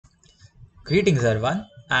Greetings everyone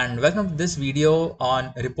and welcome to this video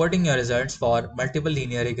on reporting your results for multiple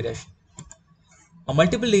linear regression. A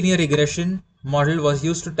multiple linear regression model was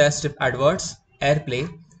used to test if adverts,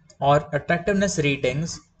 airplay, or attractiveness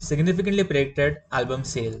ratings significantly predicted album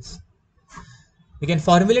sales. We can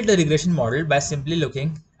formulate the regression model by simply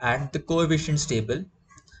looking at the coefficients table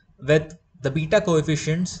with the beta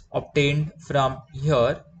coefficients obtained from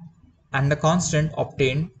here and the constant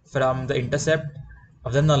obtained from the intercept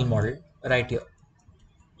of the null model right here.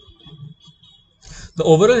 The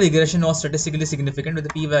overall regression was statistically significant with a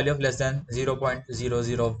p-value of less than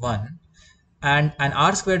 0.001 and an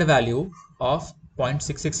r-squared value of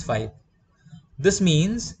 0.665. This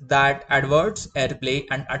means that adverts, airplay,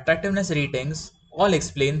 and attractiveness ratings all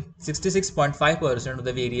explain 66.5% of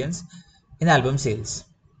the variance in album sales.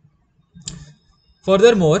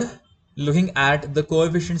 Furthermore, looking at the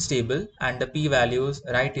coefficients table and the p-values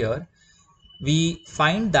right here, we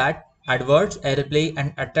find that adverts, airplay,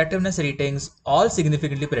 and attractiveness ratings all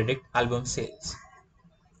significantly predict album sales.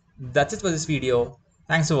 That's it for this video.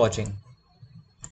 Thanks for watching.